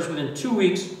occurs within 2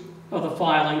 weeks of the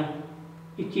filing,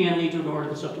 it can lead to an order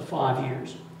that's up to 5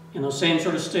 years. And those same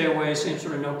sort of stay away, same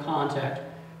sort of no contact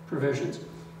provisions.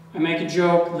 I make a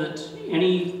joke that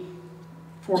any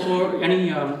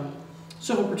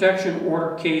civil protection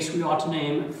order case we ought to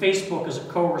name Facebook as a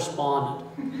co-respondent.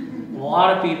 A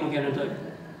lot of people get into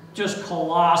just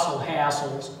colossal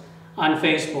hassles on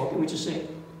Facebook, and we just say,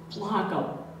 block them,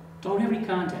 don't have any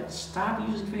contact, stop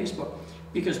using Facebook,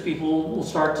 because people will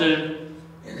start to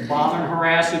bother and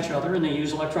harass each other, and they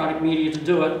use electronic media to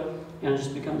do it, and it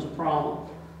just becomes a problem.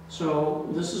 So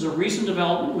this is a recent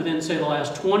development within, say, the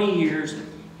last 20 years,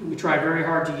 and we try very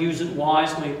hard to use it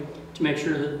wisely to make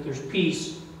sure that there's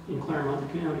peace in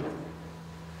Clermont County.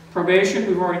 Probation,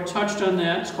 we've already touched on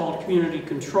that. It's called community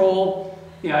control.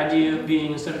 The idea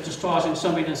being, instead of just tossing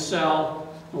somebody in a cell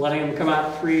and letting them come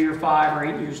out 3 or 5 or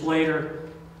 8 years later,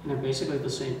 and they're basically the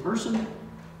same person,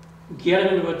 get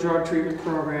them into a drug treatment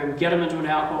program, get them into an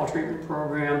alcohol treatment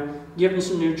program, give them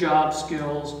some new job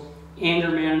skills,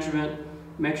 anger management,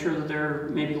 make sure that they're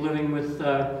maybe living with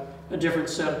a different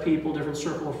set of people, different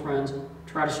circle of friends,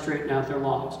 try to straighten out their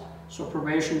lives. So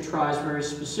probation tries very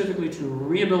specifically to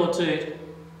rehabilitate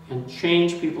and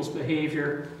change people's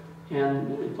behavior,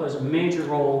 and it plays a major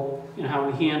role in how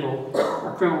we handle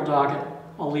our criminal docket.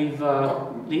 I'll leave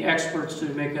the experts to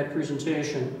make that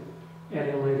presentation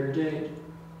at a later date.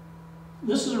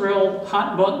 This is a real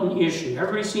hot button issue.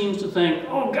 Everybody seems to think,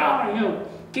 oh God,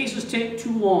 cases take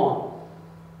too long.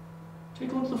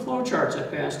 Take a look at the flow charts I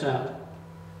passed out.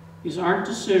 These aren't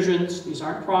decisions, these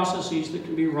aren't processes that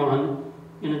can be run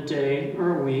in a day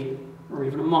or a week or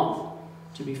even a month.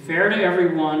 To be fair to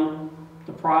everyone,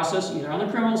 the process, either on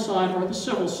the criminal side or the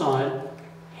civil side,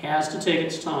 has to take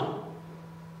its time.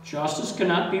 Justice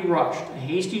cannot be rushed. A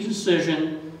hasty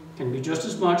decision can be just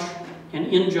as much an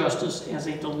injustice as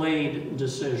a delayed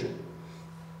decision.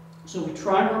 So we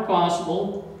try where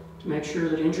possible to make sure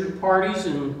that injured parties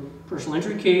in personal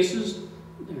injury cases,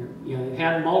 they've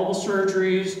had multiple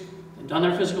surgeries, they've done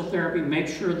their physical therapy, make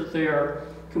sure that they are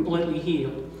completely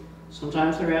healed.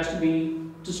 Sometimes there has to be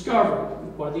discovery.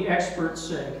 What do the experts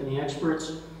say? Can the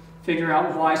experts figure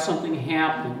out why something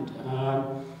happened?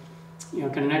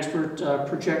 Can an expert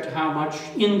project how much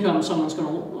income someone's going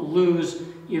to lose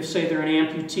if, say, they're an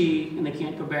amputee and they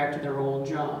can't go back to their old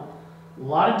job? A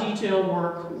lot of detailed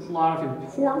work, a lot of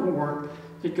important work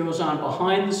that goes on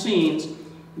behind the scenes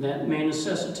that may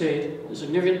necessitate a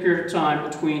significant period of time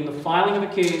between the filing of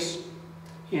a case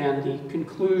and the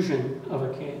conclusion of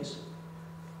a case.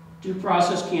 Due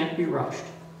process can't be rushed.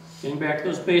 Getting back to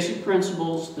those basic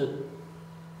principles that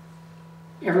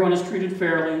everyone is treated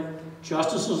fairly,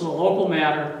 justice is a local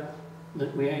matter,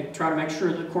 that we try to make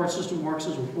sure the court system works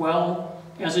as well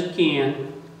as it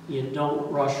can. You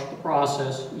don't rush the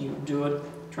process. You do it,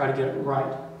 try to get it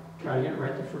right. Try to get it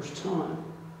right the first time.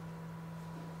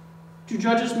 Do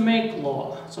judges make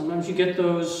law? Sometimes you get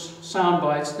those sound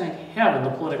bites. Thank heaven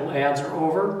the political ads are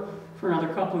over for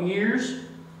another couple of years.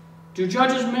 Do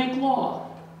judges make law?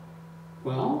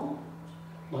 Well,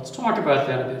 let's talk about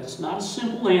that a bit. It's not a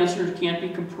simple answer. It can't be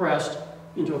compressed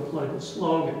into a political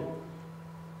slogan.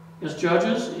 As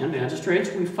judges and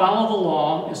magistrates, we follow the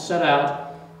law as set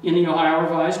out in the Ohio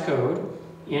Revised Code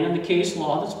and in the case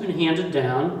law that's been handed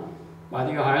down by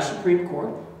the Ohio Supreme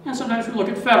Court. And sometimes we look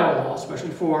at federal law,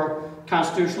 especially for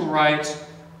constitutional rights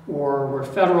or where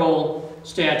federal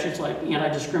statutes like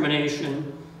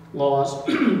anti-discrimination laws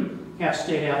have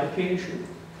state application.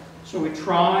 So we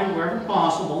try, wherever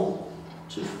possible,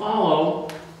 to follow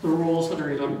the rules that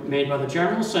are either made by the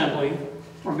General Assembly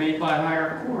or made by a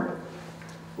higher court.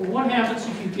 But what happens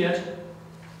if you get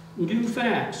new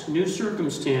facts, new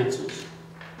circumstances?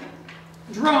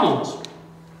 Drones.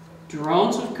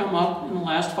 Drones have come up in the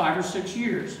last 5 or 6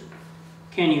 years.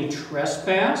 Can you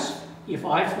trespass if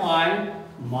I fly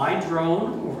my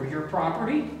drone over your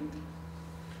property?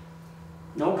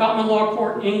 No common law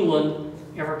court in England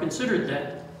ever considered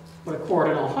that. But a court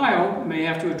in Ohio may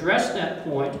have to address that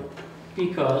point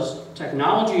because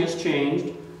technology has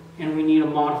changed and we need a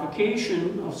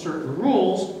modification of certain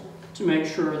rules to make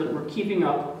sure that we're keeping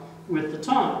up with the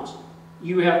times.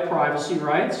 You have privacy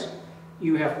rights.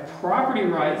 You have property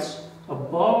rights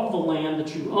above the land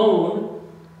that you own.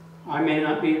 I may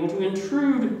not be able to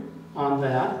intrude on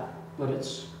that, but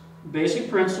it's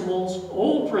basic principles,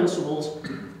 old principles,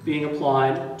 being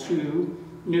applied to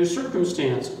new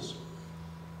circumstances.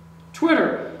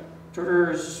 Twitter.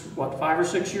 Twitter is, what, 5 or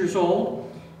 6 years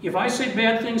old? If I say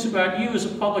bad things about you as a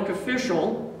public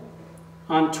official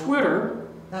on Twitter...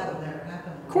 That would never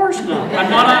happen. Of course not.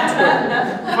 I'm not on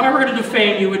Twitter. If I were to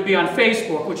defame you, it would be on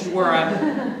Facebook, which is where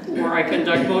I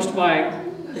conduct most of my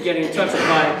getting in touch with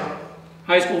my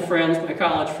high school friends, my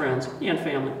college friends, and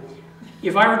family.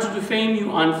 If I were to defame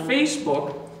you on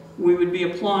Facebook, we would be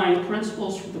applying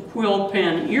principles from the quill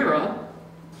pen era.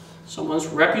 Someone's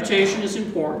reputation is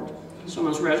important.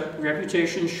 Someone's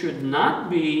reputation should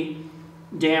not be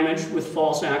damaged with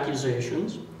false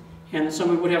accusations, and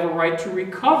someone would have a right to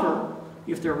recover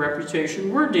if their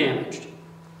reputation were damaged.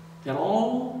 That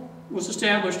all was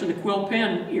established in the quill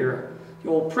pen era, the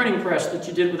old printing press that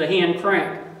you did with a hand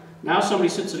crank. Now somebody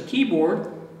sits at a keyboard,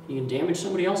 and you can damage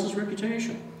somebody else's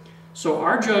reputation. So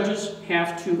our judges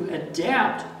have to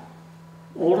adapt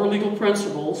older legal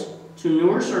principles to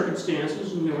newer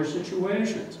circumstances and newer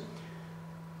situations.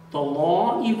 The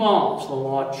law evolves. The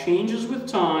law changes with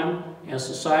time as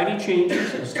society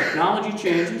changes, as technology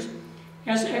changes,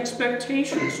 as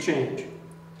expectations change.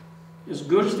 As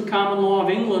good as the common law of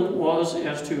England was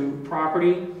as to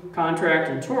property, contract,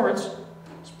 and torts,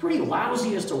 it's pretty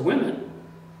lousy as to women.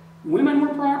 Women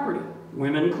were property.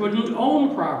 Women couldn't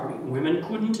own property. Women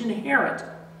couldn't inherit.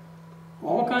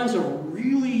 All kinds of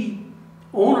really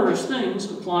onerous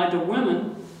things applied to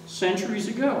women centuries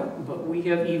ago. But we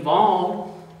have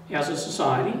evolved as a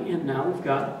society, and now we've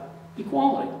got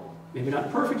equality. Maybe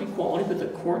not perfect equality, but the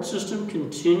court system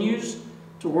continues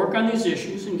to work on these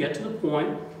issues and get to the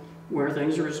point where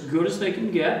things are as good as they can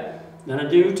get. Then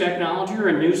a new technology or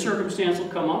a new circumstance will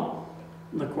come up,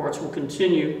 and the courts will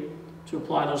continue to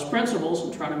apply those principles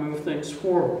and try to move things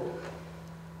forward.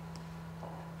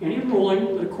 Any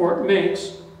ruling that a court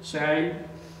makes, say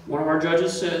one of our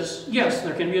judges says, yes,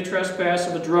 there can be a trespass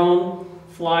if a drone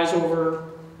flies over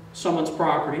someone's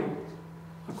property.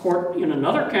 A court in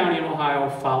another county in Ohio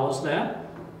follows that.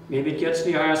 Maybe it gets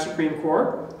to the Ohio Supreme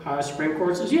Court. Ohio Supreme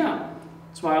Court says, yeah,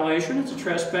 it's a violation, it's a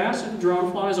trespass if a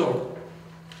drone flies over.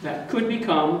 That could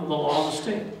become the law of the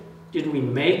state. Did we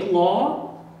make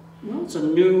law? Well, it's a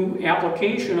new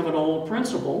application of an old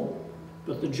principle,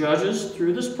 but the judges,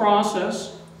 through this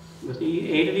process, with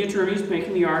the aid of the attorneys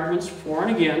making the arguments for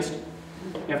and against,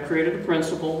 have created a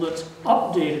principle that's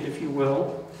updated, if you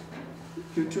will.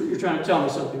 You're trying to tell me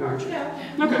something, aren't you?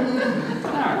 Yeah. Okay.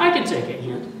 All right, I can take a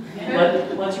hint.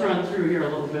 Let's run through here a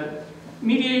little bit.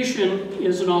 Mediation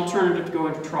is an alternative to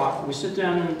going to trial. We sit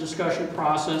down in a discussion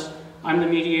process. I'm the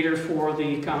mediator for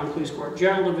the Common Pleas Court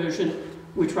General Division.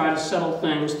 We try to settle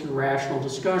things through rational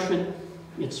discussion.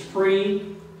 It's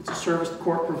free. It's a service the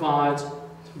court provides.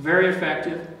 It's very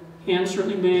effective and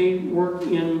certainly may work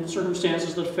in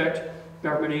circumstances that affect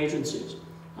government agencies.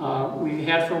 We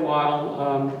had for a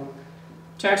while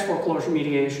tax foreclosure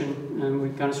mediation, and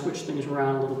we've kind of switched things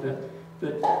around a little bit.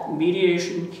 But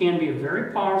mediation can be a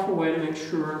very powerful way to make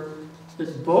sure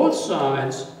that both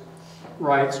sides'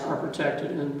 rights are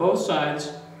protected and both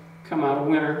sides come out a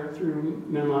winner through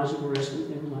minimizing risk and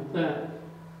things like that.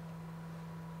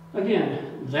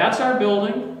 Again, that's our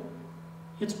building.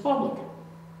 It's public.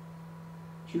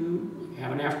 You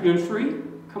have an afternoon free,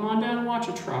 come on down and watch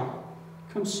a trial.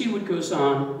 Come see what goes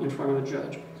on in front of a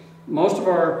judge. Most of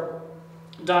our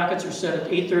dockets are set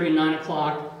at 8:30, 9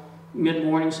 o'clock,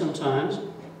 mid-morning sometimes.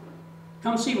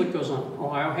 Come see what goes on.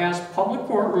 Ohio has public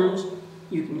courtrooms.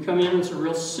 You can come in, it's a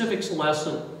real civics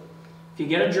lesson. If you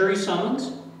get a jury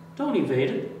summons, don't evade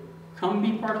it. Come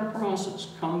be part of the process.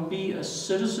 Come be a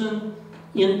citizen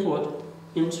input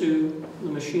into the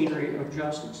machinery of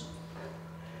justice.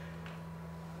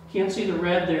 Can't see the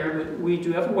red there, but we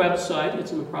do have a website.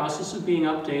 It's in the process of being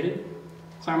updated.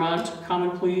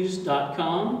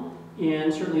 ClermontCommonPleas.com,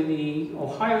 and certainly the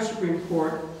Ohio Supreme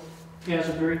Court has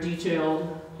a very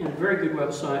detailed and very good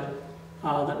website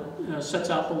that sets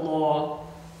out the law,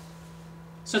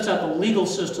 sets out the legal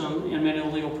system and many of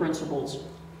the legal principles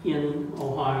in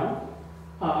Ohio.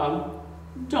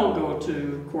 Don't go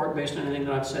to court based on anything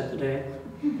that I've said today.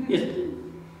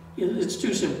 It's too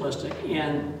simplistic,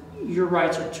 and your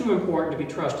rights are too important to be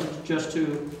trusted just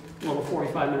to a little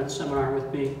 45-minute seminar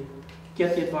with me.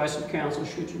 Get the advice of counsel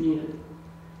should you need it.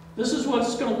 This is what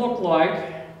it's going to look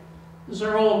like. This is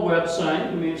our old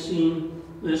website. You may have seen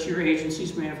this. Your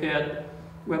agencies may have had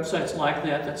websites like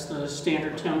that. That's the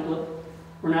standard template.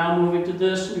 We're now moving to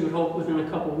this. We would hope within a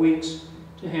couple weeks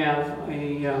to have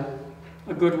a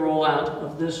good rollout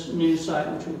of this new site,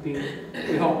 which would be,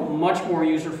 we hope, much more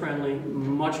user-friendly,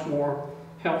 much more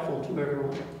helpful to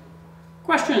everyone.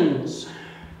 Questions?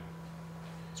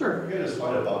 Sir? You had a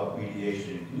slide about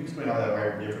mediation. Can you explain how that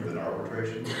might be different than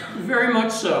arbitration? Very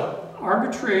much so.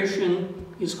 Arbitration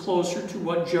is closer to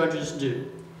what judges do.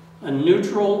 A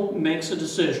neutral makes a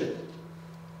decision.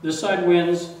 This side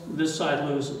wins, this side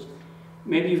loses.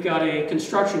 Maybe you've got a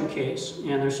construction case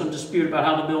and there's some dispute about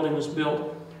how the building was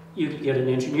built. You could get an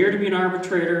engineer to be an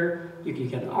arbitrator, you could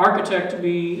get an architect to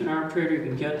be an arbitrator, you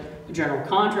can get a general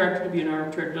contractor to be an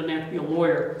arbitrator. It doesn't have to be a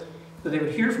lawyer. But they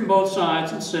would hear from both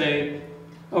sides and say,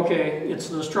 okay, it's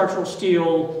the structural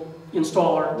steel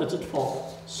installer that's at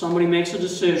fault. Somebody makes a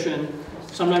decision.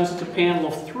 Sometimes it's a panel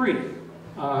of three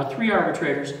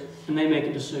arbitrators, and they make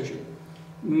a decision.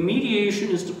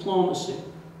 Mediation is diplomacy.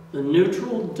 The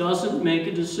neutral doesn't make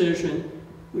a decision.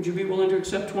 Would you be willing to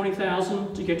accept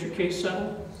 $20,000 to get your case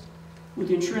settled? Would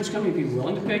the insurance company be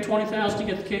willing to pay $20,000 to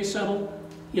get the case settled?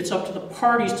 It's up to the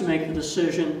parties to make the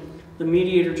decision. The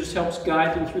mediator just helps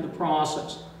guide them through the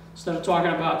process. Instead of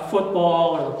talking about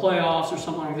football or the playoffs or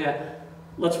something like that,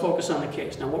 let's focus on the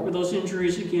case. Now, what were those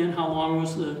injuries again? How long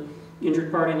was the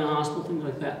injured party in the hospital? Things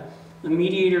like that. The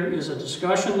mediator is a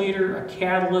discussion leader, a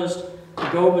catalyst, a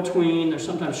go-between. There's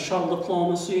sometimes shuttle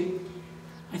diplomacy.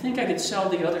 I think I could sell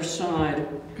the other side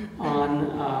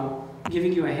on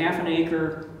giving you a half an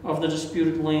acre of the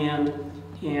disputed land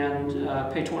and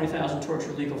pay $20,000 towards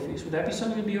your legal fees. Would that be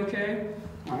something that'd be okay?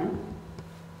 All right.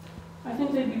 I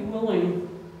think they'd be willing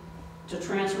to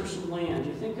transfer some land. Do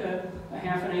you think a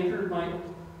half an acre might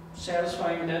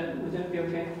satisfy you? Would that be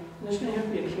okay? And there's going to have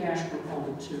to be a cash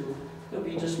component too. There'll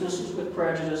be dismissals with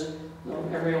prejudice.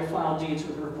 Everybody will file deeds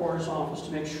with the recorder's office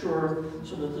to make sure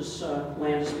so that this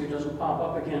land dispute doesn't pop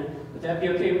up again. Would that be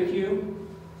okay with you?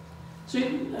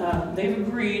 See, they've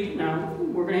agreed. Now,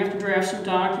 we're going to have to draft some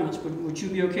documents, but would you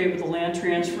be okay with the land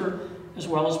transfer as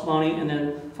well as money and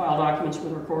then file documents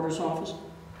with the recorder's office?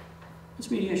 It's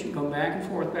mediation. Go back and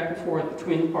forth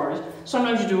between the parties.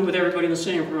 Sometimes you do it with everybody in the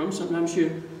same room. Sometimes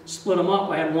you split them up.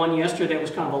 I had one yesterday that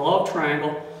was kind of a love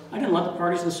triangle. I didn't let the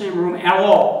parties in the same room at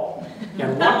all. You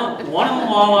had one in the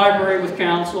law library with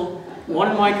counsel, one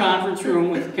in my conference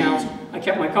room with counsel. I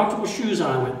kept my comfortable shoes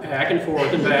on. I went back and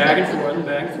forth and back and forth and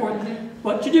back and forth.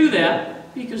 But you do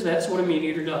that because that's what a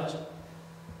mediator does.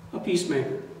 A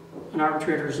peacemaker. An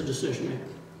arbitrator is a decision maker.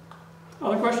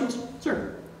 Other questions?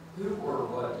 Sir? Who or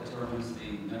what determines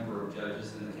the number of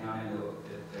judges in the county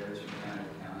if there's a county to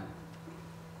county?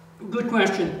 Good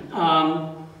question.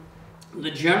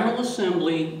 The General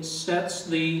Assembly sets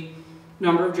the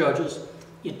number of judges.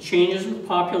 It changes with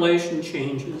population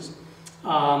changes.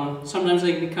 Sometimes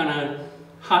they can be kind of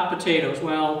hot potatoes.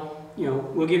 Well, you know,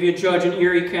 we'll give you a judge in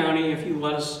Erie County if you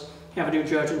let us have a new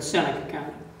judge in Seneca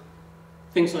County.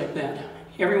 Things like that.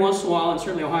 Every once in a while, and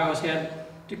certainly Ohio has had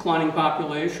declining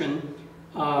population,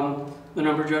 the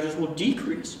number of judges will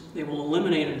decrease. They will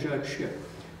eliminate a judgeship.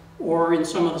 Or in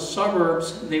some of the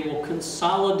suburbs, they will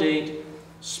consolidate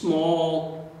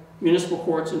small municipal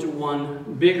courts into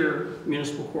one bigger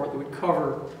municipal court that would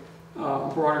cover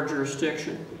broader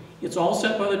jurisdiction. It's all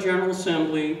set by the General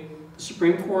Assembly. The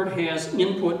Supreme Court has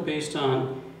input based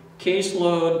on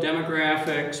caseload,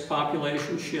 demographics,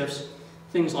 population shifts,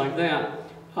 things like that.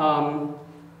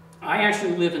 I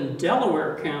actually live in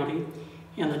Delaware County,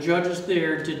 and the judges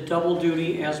there did double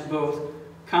duty as both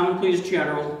common pleas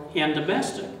general and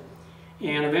domestic.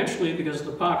 And eventually, because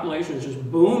the population is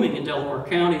just booming in Delaware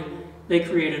County, they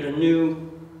created a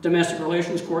new domestic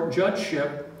relations court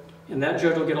judgeship, and that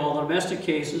judge will get all the domestic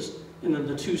cases, and then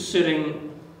the two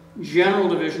sitting general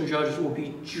division judges will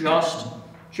be just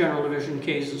general division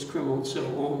cases, criminal and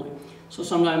civil only. So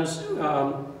sometimes,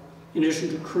 in addition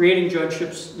to creating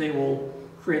judgeships, they will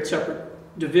create separate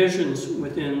divisions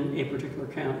within a particular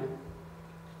county.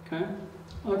 Okay?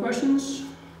 Other questions?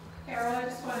 Carol, I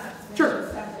just want to Sure.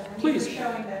 mention something. When Please. you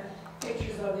were showing the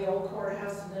pictures of the old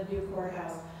courthouse and the new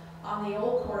courthouse, on the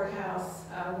old courthouse,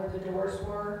 where the doors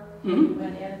were, Mm-hmm. you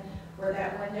went in, where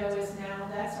that window is now,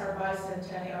 that's our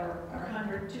bicentennial,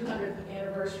 our 200th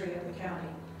anniversary of the county.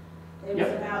 It was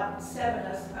Yep. about 7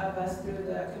 of us through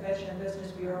the Convention and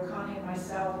Business Bureau, Connie and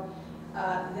myself,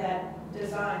 that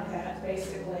designed that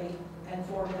basically and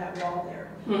formed that wall there.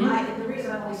 Mm-hmm. The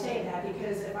reason I'm only saying that,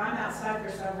 because if I'm outside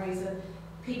for some reason,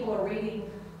 people are reading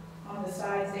on the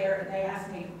sides there, and they ask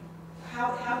me,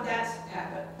 how that's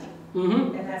happened?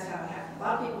 Mm-hmm. And that's how it happened. A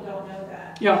lot of people don't know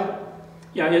that. Yeah.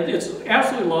 Yeah, it's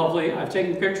absolutely lovely. I've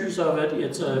taken pictures of it.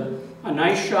 It's a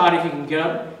nice shot if you can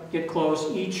get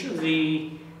close. Each of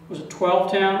the, was it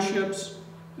 12 townships,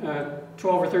 12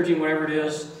 or 13, whatever it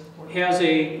is, has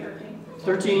a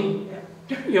 13,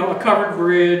 a covered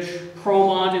bridge.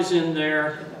 Clermont is in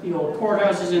there. The old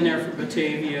courthouse is in there for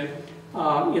Batavia.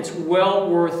 It's well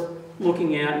worth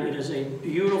looking at. It is a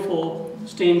beautiful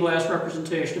stained glass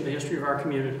representation of the history of our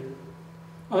community.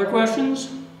 Other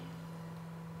questions?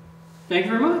 Thank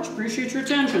you very much. Appreciate your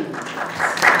attention.